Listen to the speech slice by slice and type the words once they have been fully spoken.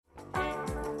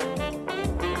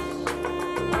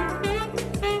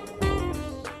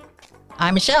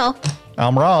I'm Michelle.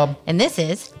 I'm Rob. And this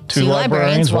is Two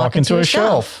Librarians Walk into a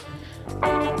Shelf. We're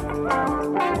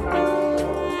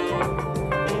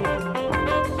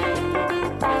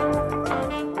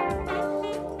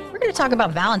going to talk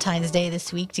about Valentine's Day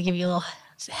this week to give you a little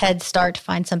head start to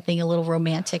find something a little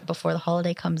romantic before the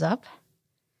holiday comes up.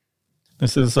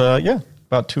 This is,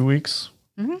 about 2 weeks,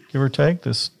 give or take.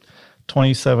 This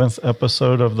 27th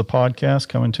episode of the podcast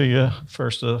coming to you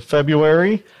 1st of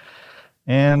February.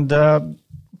 And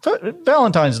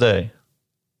Valentine's Day.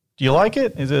 Do you like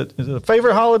it? Is it a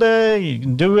favorite holiday? You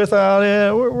can do without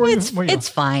it? It's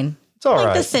fine. It's all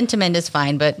right. The sentiment is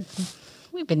fine, but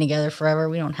we've been together forever.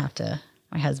 We don't have to,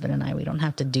 my husband and I, we don't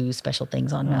have to do special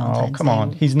things on Valentine's Day. Oh, come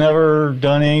on. He's never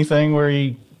done anything where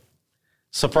he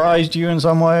surprised you in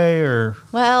some way or?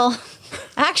 Well,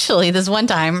 actually, this one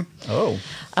time. Oh.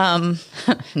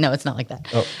 No, it's not like that.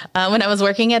 Oh. When I was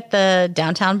working at the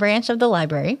downtown branch of the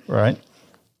library. Right.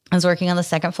 I was working on the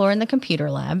second floor in the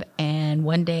computer lab, and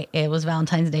one day it was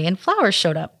Valentine's Day and flowers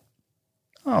showed up.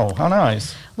 Oh, how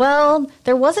nice. Well,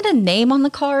 there wasn't a name on the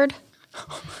card.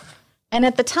 And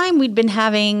at the time we'd been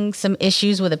having some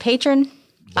issues with a patron.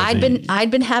 I'd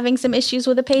been having some issues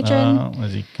with a patron.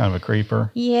 Was he kind of a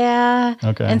creeper? Yeah.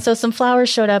 Okay. And so some flowers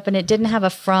showed up and it didn't have a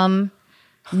from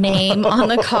name on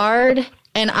the card.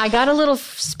 And I got a little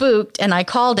spooked and I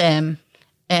called him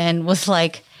and was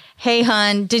like, "Hey,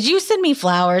 hon, did you send me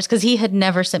flowers?" Because he had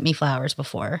never sent me flowers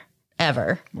before,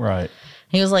 ever. Right.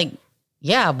 He was like,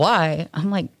 "Yeah, why?"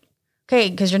 I'm like, "Okay,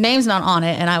 because your name's not on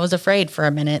it." And I was afraid for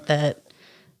a minute that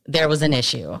there was an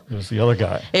issue. It was the other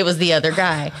guy. It was the other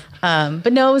guy.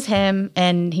 But no, it was him,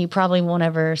 and he probably won't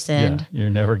ever send. Yeah, you're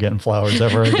never getting flowers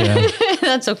ever again.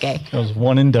 That's okay. It was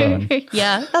one and done.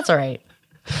 Yeah, that's all right.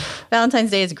 Valentine's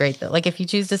Day is great, though. Like, if you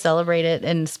choose to celebrate it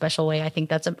in a special way, I think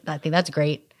that's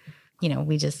great. You know,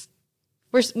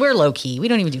 we're low key. We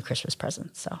don't even do Christmas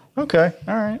presents. So okay,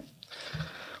 all right.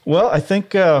 Well, I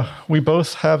think we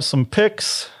both have some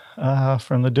picks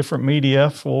from the different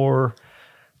media for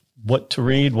what to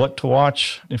read, what to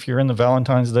watch. If you're in the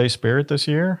Valentine's Day spirit this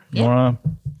year, you want to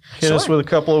hit us with a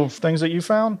couple of things that you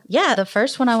found? Yeah, the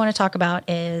first one I want to talk about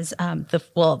is the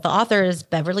author is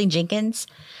Beverly Jenkins.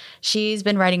 She's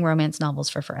been writing romance novels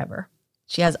for forever.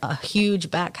 She has a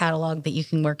huge back catalog that you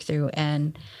can work through,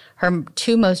 and her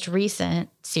two most recent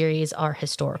series are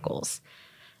historicals,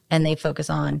 and they focus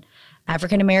on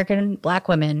African-American Black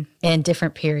women in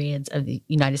different periods of the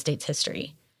United States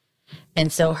history.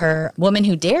 And so her Woman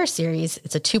Who Dare series,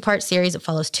 it's a 2-part series. It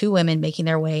follows 2 women making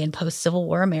their way in post-Civil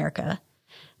War America.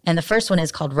 And the first one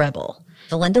is called Rebel.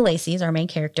 Valinda Lacey is our main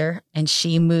character, and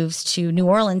she moves to New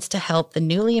Orleans to help the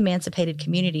newly emancipated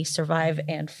community survive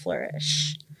and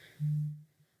flourish.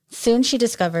 Soon she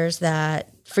discovers that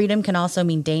freedom can also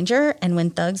mean danger, and when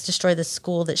thugs destroy the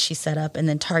school that she set up and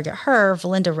then target her,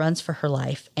 Valinda runs for her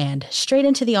life and straight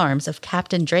into the arms of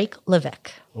Captain Drake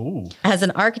Levesque. Ooh. As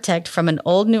an architect from an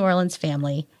old New Orleans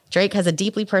family, Drake has a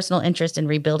deeply personal interest in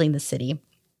rebuilding the city.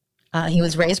 He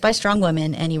was raised by strong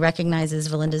women, and he recognizes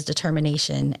Valinda's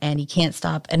determination, and he can't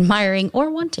stop admiring or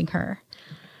wanting her.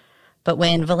 But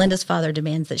when Valinda's father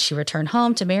demands that she return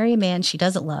home to marry a man she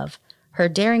doesn't love, her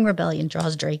daring rebellion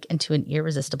draws Drake into an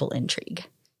irresistible intrigue.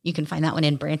 You can find that one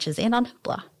in Branches and on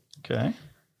Hoopla. Okay.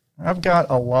 I've got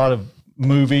a lot of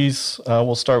movies.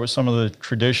 We'll start with some of the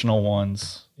traditional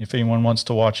ones. If anyone wants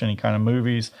to watch any kind of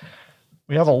movies,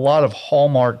 we have a lot of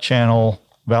Hallmark Channel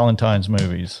Valentine's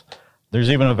movies. There's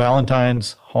even a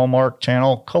Valentine's Hallmark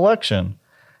Channel collection.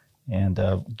 And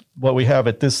what we have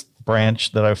at this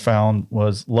branch that I found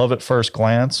was Love at First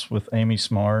Glance with Amy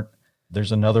Smart.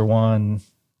 There's another one,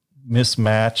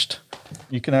 Mismatched.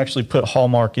 You can actually put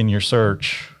Hallmark in your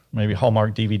search, maybe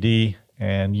Hallmark DVD,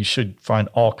 and you should find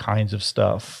all kinds of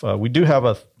stuff. We do have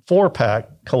a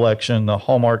 4-pack collection, the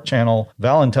Hallmark Channel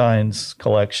Valentine's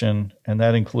collection, and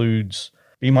that includes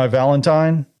Be My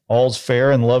Valentine, All's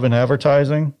Fair in Love and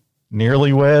Advertising,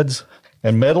 Nearly Weds,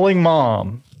 and Meddling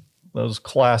Mom, those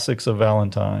classics of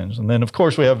Valentine's. And then, of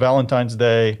course, we have Valentine's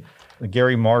Day, the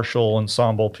Gary Marshall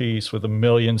ensemble piece with 1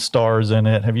 million stars in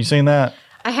it. Have you seen that?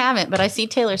 I haven't, but I see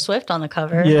Taylor Swift on the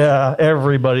cover. Yeah,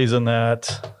 everybody's in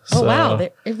that. Oh, wow.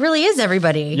 It really is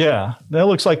everybody. Yeah. That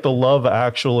looks like the Love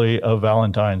Actually of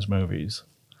Valentine's movies.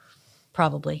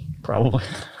 Probably.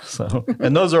 So,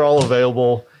 and those are all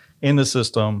available in the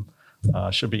system.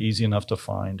 Should be easy enough to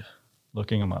find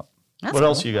looking them up. What cool.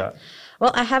 else you got?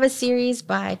 Well, I have a series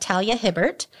by Talia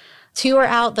Hibbert. 2 are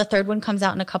out. The 3rd one comes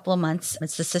out in a couple of months.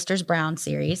 It's the Sisters Brown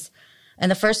series. And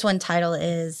the first one title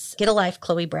is Get a Life,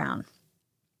 Chloe Brown.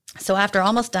 So after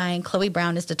almost dying, Chloe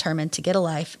Brown is determined to get a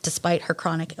life despite her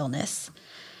chronic illness.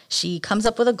 She comes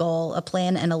up with a goal, a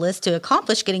plan, and a list to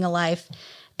accomplish getting a life.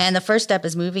 And the first step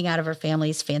is moving out of her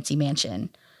family's fancy mansion.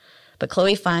 But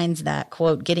Chloe finds that,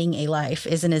 quote, getting a life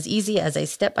isn't as easy as a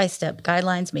step-by-step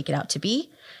guidelines make it out to be.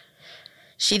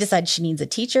 She decides she needs a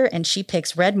teacher, and she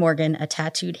picks Red Morgan, a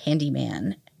tattooed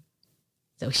handyman.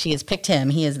 So she has picked him.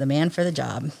 He is the man for the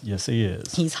job. Yes, he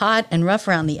is. He's hot and rough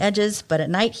around the edges, but at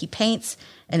night he paints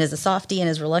and is a softie and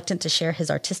is reluctant to share his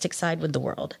artistic side with the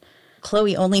world.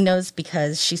 Chloe only knows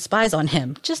because she spies on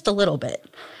him, just a little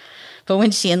bit. But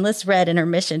when she enlists Red in her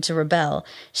mission to rebel,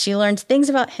 she learns things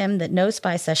about him that no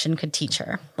spy session could teach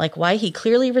her, like why he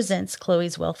clearly resents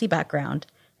Chloe's wealthy background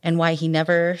and why he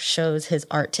never shows his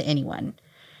art to anyone,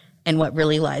 and what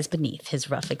really lies beneath his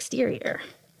rough exterior.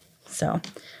 So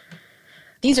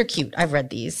these are cute. I've read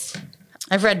these.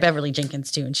 I've read Beverly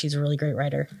Jenkins too, and she's a really great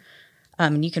writer.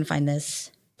 And you can find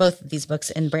both of these books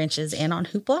in Branches and on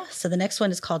Hoopla. So the next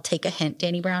one is called Take a Hint,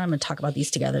 Dani Brown. I'm going to talk about these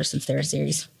together since they're a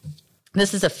series.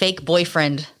 This is a fake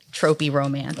boyfriend tropey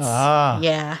romance.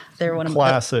 Yeah, they're one of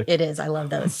classic. It is. I love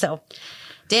those. So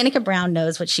Danica Brown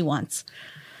knows what she wants.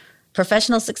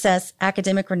 Professional success,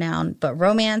 academic renown, but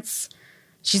romance,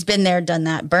 she's been there, done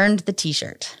that, burned the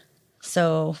t-shirt.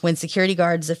 So when security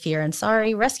guard Zafir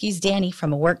Ansari rescues Dani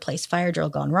from a workplace fire drill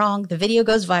gone wrong, the video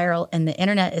goes viral and the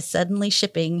internet is suddenly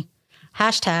shipping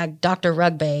hashtag Dr.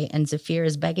 Rugby, and Zafir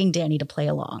is begging Dani to play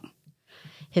along.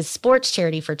 His sports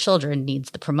charity for children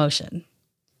needs the promotion.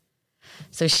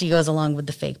 So she goes along with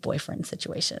the fake boyfriend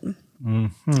situation.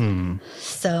 Mm-hmm.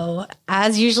 So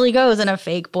as usually goes in a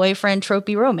fake boyfriend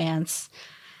tropey romance,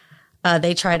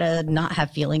 they try to not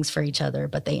have feelings for each other,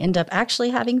 but they end up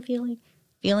actually having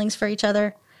feelings for each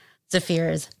other. Zafir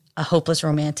is a hopeless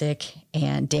romantic,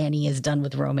 and Dani is done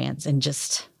with romance and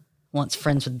just wants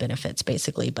friends with benefits,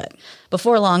 basically. But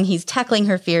before long, he's tackling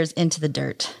her fears into the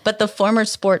dirt. But the former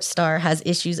sports star has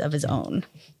issues of his own.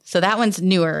 So that one's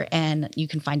newer, and you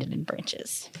can find it in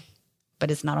Branches. But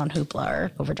it's not on Hoopla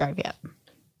or Overdrive yet.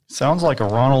 Sounds like a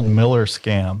Ronald Miller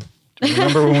scam. Do you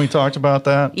remember when we talked about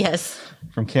that? Yes.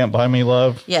 From Can't Buy Me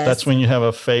Love? Yes. That's when you have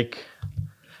a fake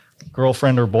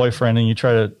girlfriend or boyfriend and you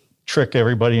try to trick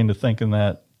everybody into thinking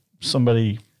that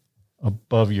somebody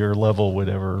above your level would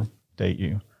ever date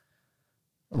you.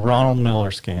 Ronald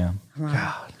Miller scam.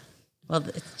 God. Well,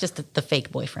 it's just the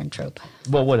fake boyfriend trope.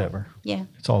 Well, whatever. Yeah.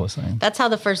 It's all the same. That's how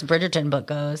the first Bridgerton book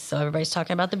goes. So everybody's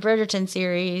talking about the Bridgerton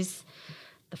series.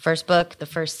 The first book, the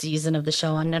first season of the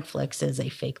show on Netflix is a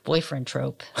fake boyfriend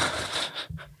trope.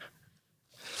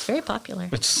 It's very popular.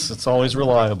 It's always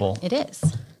reliable. It is.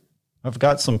 I've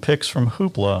got some picks from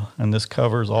Hoopla, and this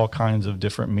covers all kinds of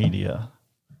different media.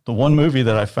 The one movie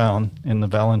that I found in the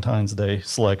Valentine's Day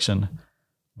selection,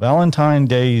 Valentine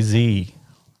Day Z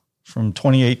from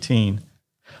 2018.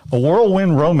 A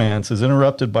whirlwind romance is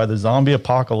interrupted by the zombie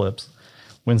apocalypse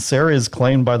when Sarah is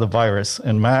claimed by the virus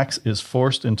and Max is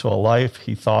forced into a life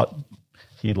he thought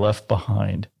he left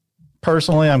behind.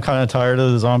 Personally, I'm kind of tired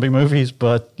of the zombie movies,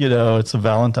 but, it's a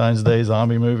Valentine's Day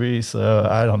zombie movie, so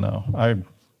I don't know.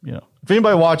 If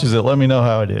anybody watches it, let me know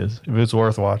how it is, if it's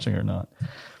worth watching or not.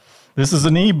 This is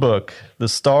an ebook, The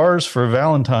Stars for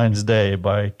Valentine's Day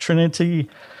by Trinity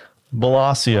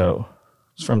Blasio.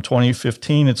 It's from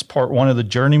 2015. It's part one of the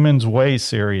Journeyman's Way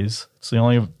series. It's the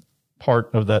only part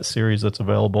of that series that's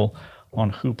available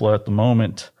on Hoopla at the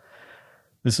moment.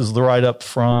 This is the write-up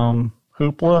from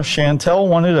Hoopla. Chantel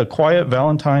wanted a quiet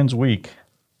Valentine's week.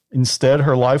 Instead,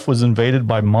 her life was invaded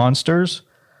by monsters,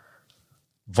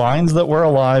 vines that were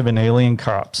alive, and alien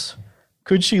cops.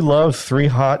 Could she love 3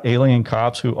 hot alien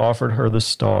cops who offered her the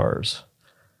stars?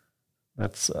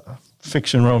 That's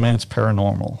fiction, romance,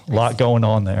 paranormal. A lot going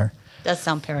on there. Does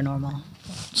sound paranormal.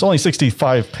 It's only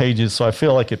 65 pages, so I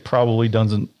feel like it probably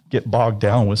doesn't get bogged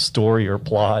down with story or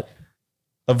plot.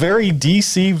 A very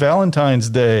DC Valentine's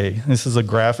Day. This is a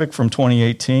graphic from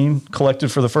 2018.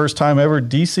 Collected for the first time ever,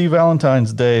 DC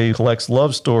Valentine's Day collects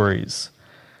love stories.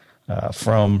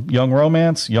 From Young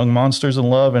Romance, Young Monsters in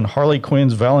Love, and Harley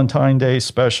Quinn's Valentine Day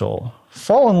Special.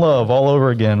 Fall in love all over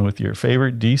again with your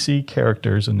favorite DC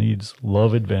characters in these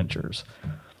love adventures.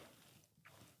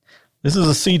 This is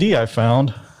a CD I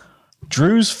found.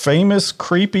 Drew's famous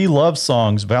creepy love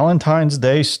songs, Valentine's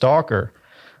Day Stalker.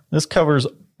 This covers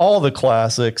all the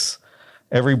classics.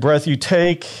 Every Breath You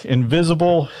Take,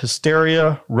 Invisible,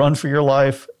 Hysteria, Run for Your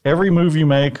Life, Every Move You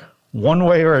Make, One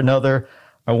Way or Another,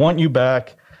 I Want You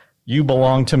Back, You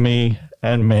Belong to Me,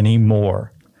 and many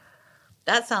more.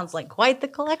 That sounds like quite the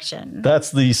collection. That's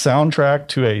the soundtrack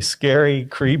to a scary,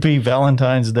 creepy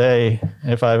Valentine's Day,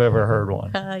 if I've ever heard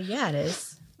one. Yeah, it is.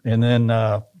 And then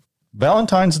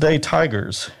Valentine's Day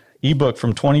Tigers, ebook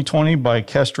from 2020 by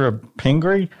Kestra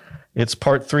Pingree. It's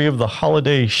part 3 of the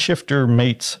Holiday Shifter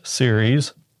Mates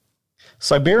series.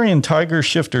 Siberian tiger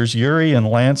shifters Yuri and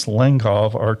Lance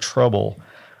Lenkov are trouble.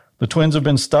 The twins have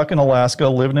been stuck in Alaska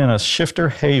living in a shifter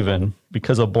haven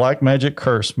because a black magic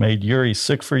curse made Yuri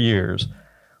sick for years.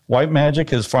 White magic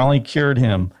has finally cured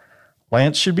him.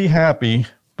 Lance should be happy,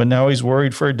 but now he's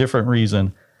worried for a different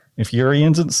reason. If Yuri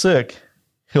isn't sick,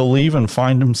 he'll leave and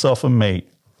find himself a mate.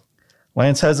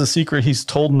 Lance has a secret he's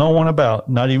told no one about,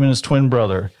 not even his twin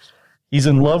brother. He's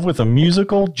in love with a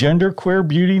musical, genderqueer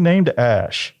beauty named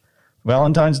Ash.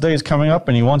 Valentine's Day is coming up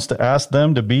and he wants to ask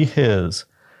them to be his.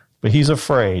 But he's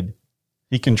afraid.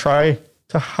 He can try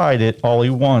to hide it all he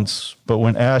wants, but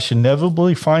when Ash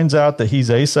inevitably finds out that he's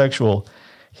asexual,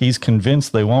 he's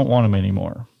convinced they won't want him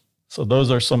anymore. So those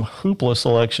are some Hoopla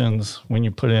selections when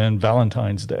you put in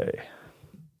Valentine's Day.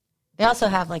 They also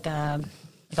have like a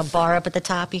bar up at the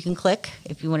top you can click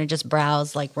if you want to just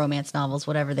browse like romance novels,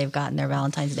 whatever they've got in their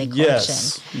Valentine's Day collection.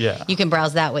 Yes, yeah. You can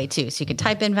browse that way too. So you can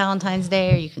type in Valentine's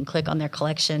Day or you can click on their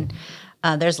collection.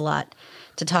 There's a lot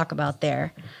to talk about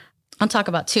there. I'll talk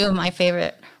about 2 of my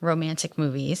favorite romantic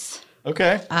movies.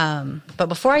 Okay. But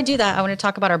before I do that, I want to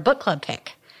talk about our book club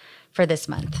pick for this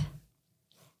month.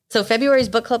 So February's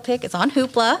book club pick is on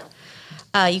Hoopla.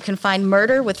 You can find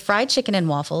Murder with Fried Chicken and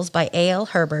Waffles by A.L.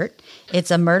 Herbert. It's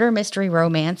a murder mystery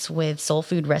romance with soul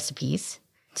food recipes.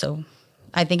 So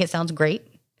I think it sounds great.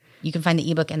 You can find the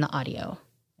ebook and the audio,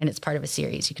 and it's part of a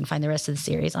series. You can find the rest of the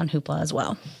series on Hoopla as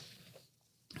well.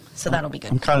 So that'll be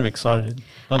good. I'm kind of excited.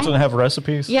 Doesn't it have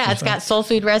recipes? Yeah, it's got soul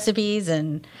food recipes,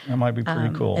 and that might be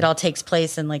pretty cool. It all takes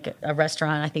place in like a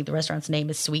restaurant. I think the restaurant's name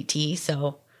is Sweet Tea.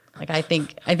 So like I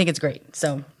think it's great.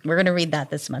 So we're going to read that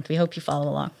this month. We hope you follow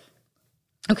along.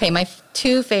 Okay, my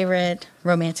 2 favorite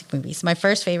romantic movies. My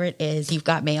first favorite is You've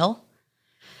Got Mail,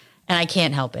 and I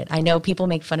can't help it. I know people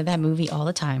make fun of that movie all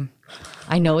the time.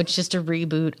 I know it's just a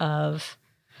reboot of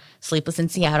Sleepless in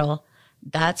Seattle.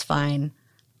 That's fine.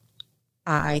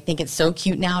 I think it's so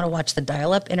cute now to watch the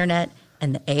dial-up internet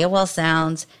and the AOL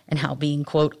sounds and how being,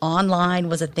 quote, online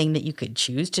was a thing that you could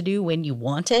choose to do when you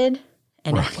wanted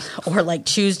and or like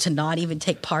choose to not even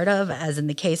take part of, as in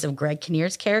the case of Greg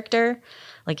Kinnear's character.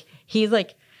 Like he's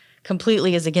like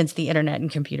completely is against the internet and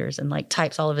computers and like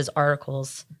types all of his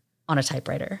articles on a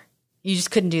typewriter. You just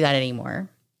couldn't do that anymore.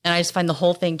 And I just find the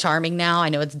whole thing charming now. I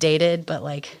know it's dated, but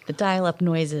like the dial-up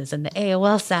noises and the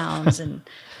AOL sounds and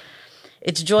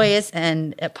it's joyous,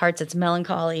 and at parts it's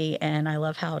melancholy, and I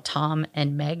love how Tom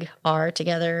and Meg are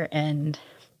together, and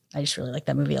I just really like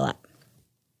that movie a lot.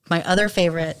 My other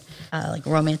favorite like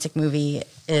romantic movie,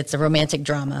 it's a romantic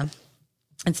drama.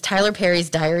 It's Tyler Perry's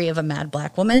Diary of a Mad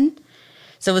Black Woman.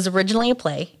 So it was originally a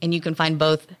play, and you can find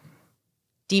both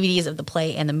DVDs of the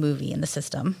play and the movie in the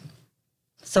system.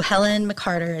 So Helen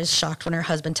McCarter is shocked when her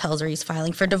husband tells her he's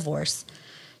filing for divorce.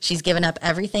 She's given up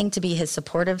everything to be his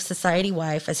supportive society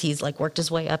wife as he's like worked his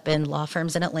way up in law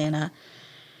firms in Atlanta.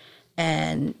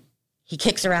 And he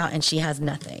kicks her out and she has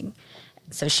nothing.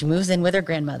 So she moves in with her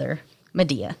grandmother,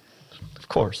 Medea. Of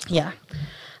course. Yeah.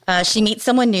 She meets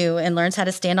someone new and learns how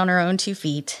to stand on her own 2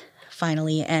 feet,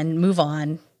 finally, and move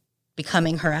on,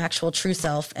 becoming her actual true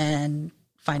self and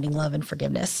finding love and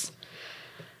forgiveness.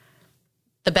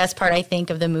 The best part, I think,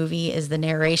 of the movie is the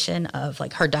narration of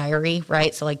like her diary,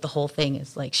 right? So like the whole thing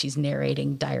is like she's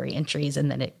narrating diary entries and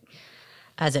then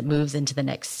as it moves into the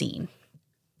next scene.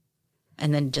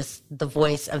 And then just the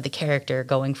voice of the character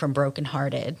going from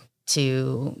brokenhearted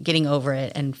to getting over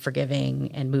it and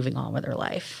forgiving and moving on with her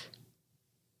life.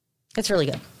 It's really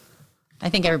good. I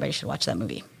think everybody should watch that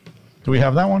movie. Do we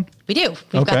have that one? We do.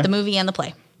 We've got the movie and the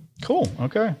play. Cool.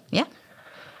 Okay. Yeah.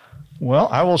 Well,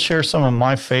 I will share some of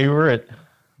my favorite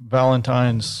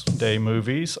Valentine's Day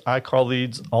movies. I call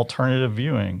these alternative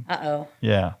viewing. Uh-oh.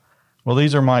 Yeah. Well,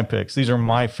 these are my picks. These are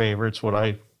my favorites, what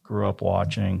I grew up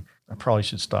watching. I probably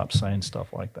should stop saying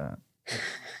stuff like that.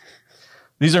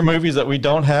 These are movies that we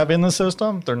don't have in the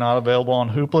system. They're not available on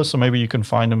Hoopla, so maybe you can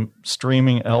find them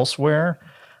streaming elsewhere.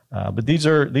 But these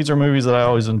are movies that I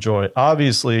always enjoy.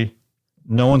 Obviously,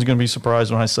 no one's going to be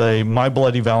surprised when I say My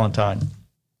Bloody Valentine.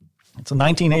 It's a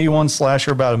 1981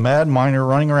 slasher about a mad miner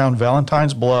running around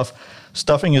Valentine's Bluff,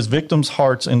 stuffing his victims'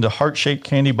 hearts into heart-shaped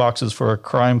candy boxes for a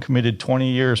crime committed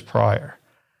 20 years prior.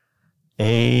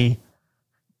 A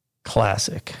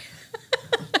classic.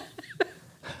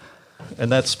 And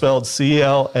that's spelled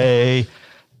CLAS-SICK.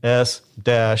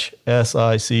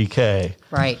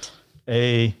 Right.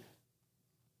 A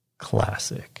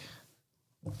classic.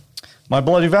 My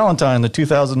Bloody Valentine, the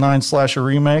 2009 slasher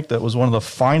remake that was one of the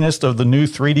finest of the new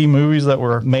 3D movies that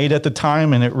were made at the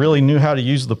time, and it really knew how to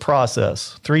use the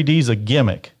process. 3D is a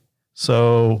gimmick.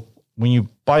 So when you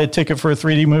buy a ticket for a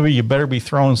 3D movie, you better be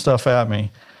throwing stuff at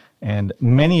me. And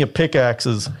many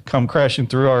pickaxes come crashing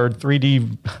through our 3D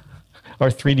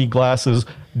glasses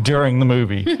during the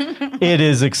movie. It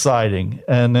is exciting.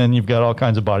 And then you've got all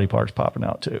kinds of body parts popping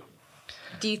out too.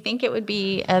 Do you think it would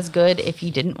be as good if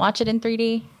you didn't watch it in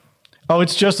 3D? Oh,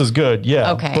 it's just as good,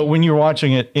 yeah. Okay. But when you're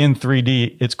watching it in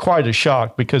 3D, it's quite a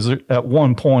shock because at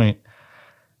one point,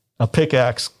 a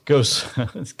pickaxe goes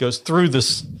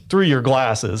through your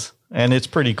glasses, and it's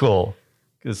pretty cool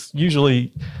because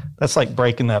usually that's like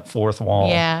breaking that fourth wall.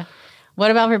 Yeah.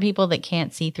 What about for people that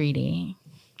can't see 3D,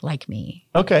 like me?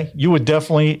 Okay, you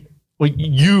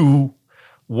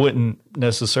wouldn't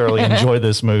necessarily enjoy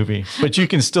this movie, but you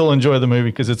can still enjoy the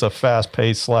movie because it's a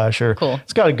fast-paced slasher. Cool.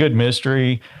 It's got a good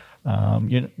mystery.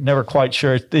 You're never quite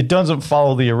sure. It doesn't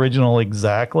follow the original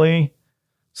exactly,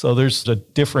 so there's a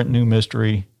different new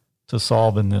mystery to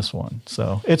solve in this one.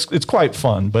 So it's quite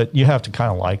fun, but you have to kind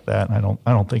of like that. I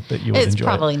don't think that you would enjoy it. It's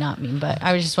probably not me, but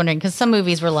I was just wondering because some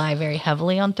movies rely very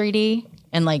heavily on 3D,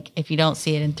 and like if you don't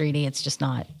see it in 3D, it's just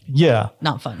not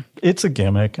fun. It's a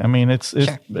gimmick. I mean, it's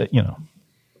sure.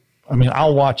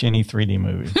 I'll watch any 3D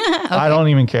movie. Okay. I don't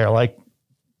even care. Like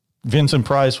Vincent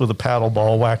Price with a paddle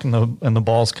ball whacking and the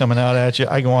ball's coming out at you.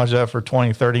 I can watch that for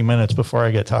 20, 30 minutes before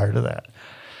I get tired of that.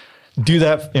 Do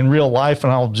that in real life,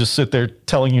 and I'll just sit there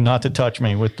telling you not to touch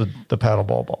me with the paddle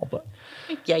ball. But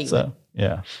yeah, you would.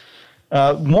 Yeah.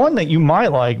 One that you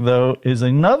might like, though, is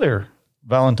another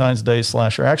Valentine's Day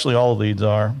slasher. Actually, all of these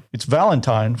are. It's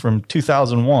Valentine from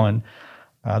 2001.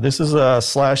 This is a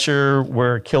slasher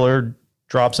where a killer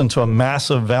drops into a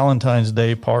massive Valentine's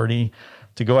Day party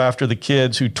to go after the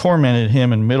kids who tormented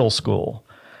him in middle school.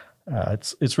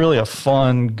 It's really a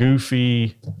fun,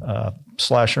 goofy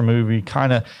slasher movie.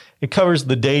 It covers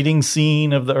the dating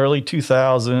scene of the early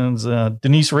 2000s.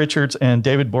 Denise Richards and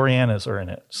David Boreanaz are in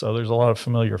it, so there's a lot of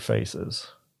familiar faces.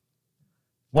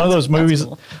 One of those movies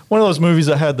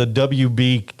that had the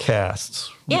WB casts,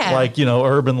 like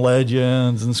Urban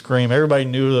Legends and Scream. Everybody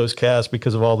knew those casts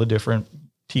because of all the different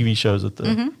TV shows that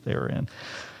they were in.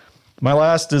 My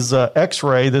last is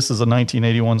X-Ray. This is a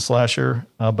 1981 slasher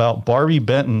about Barbie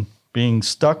Benton being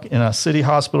stuck in a city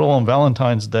hospital on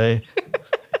Valentine's Day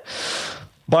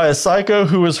by a psycho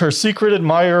who was her secret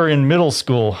admirer in middle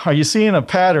school. Are you seeing a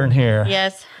pattern here?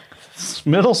 Yes.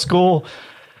 Middle school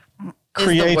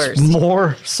creates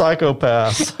more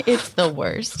psychopaths. It's the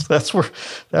worst. That's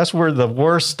where the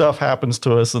worst stuff happens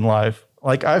to us in life.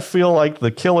 Like, I feel like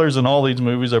the killers in all these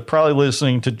movies are probably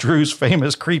listening to Drew's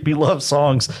famous creepy love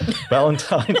songs,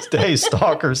 Valentine's Day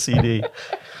Stalker CD.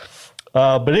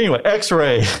 But anyway,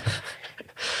 X-Ray.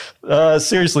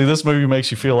 Seriously, this movie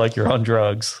makes you feel like you're on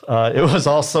drugs. It was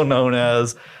also known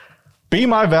as Be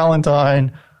My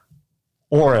Valentine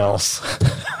or Else.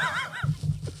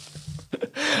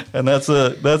 And that's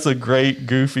a great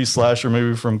goofy slasher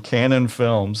movie from Cannon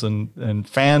Films, and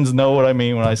fans know what I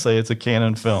mean when I say it's a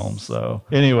Cannon film. So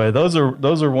anyway, those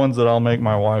are ones that I'll make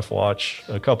my wife watch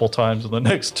a couple times in the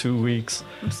next 2 weeks.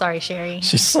 I'm sorry, Sherry.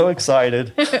 She's so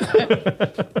excited.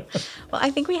 Well, I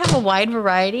think we have a wide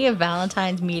variety of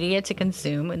Valentine's media to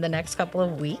consume in the next couple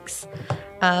of weeks.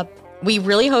 We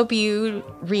really hope you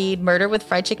read Murder with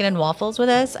Fried Chicken and Waffles with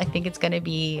us. I think it's going to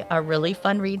be a really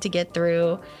fun read to get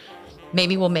through.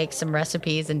 Maybe we'll make some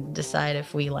recipes and decide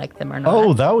if we like them or not.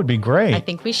 Oh, that would be great. I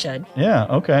think we should. Yeah,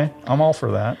 okay. I'm all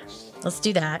for that. Let's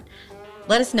do that.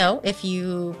 Let us know if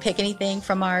you pick anything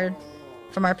from our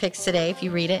picks today, if you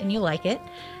read it and you like it.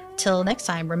 Till next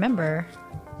time, remember,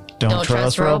 don't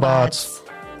trust robots.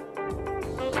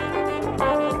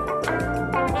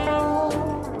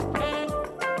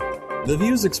 The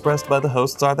views expressed by the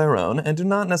hosts are their own and do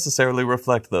not necessarily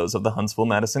reflect those of the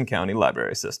Huntsville-Madison County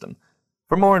Library System.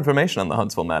 For more information on the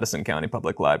Huntsville-Madison County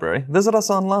Public Library, visit us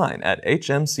online at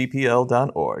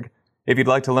hmcpl.org. If you'd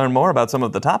like to learn more about some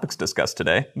of the topics discussed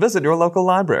today, visit your local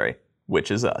library,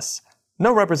 which is us.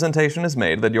 No representation is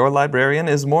made that your librarian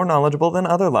is more knowledgeable than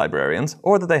other librarians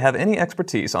or that they have any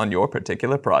expertise on your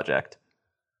particular project.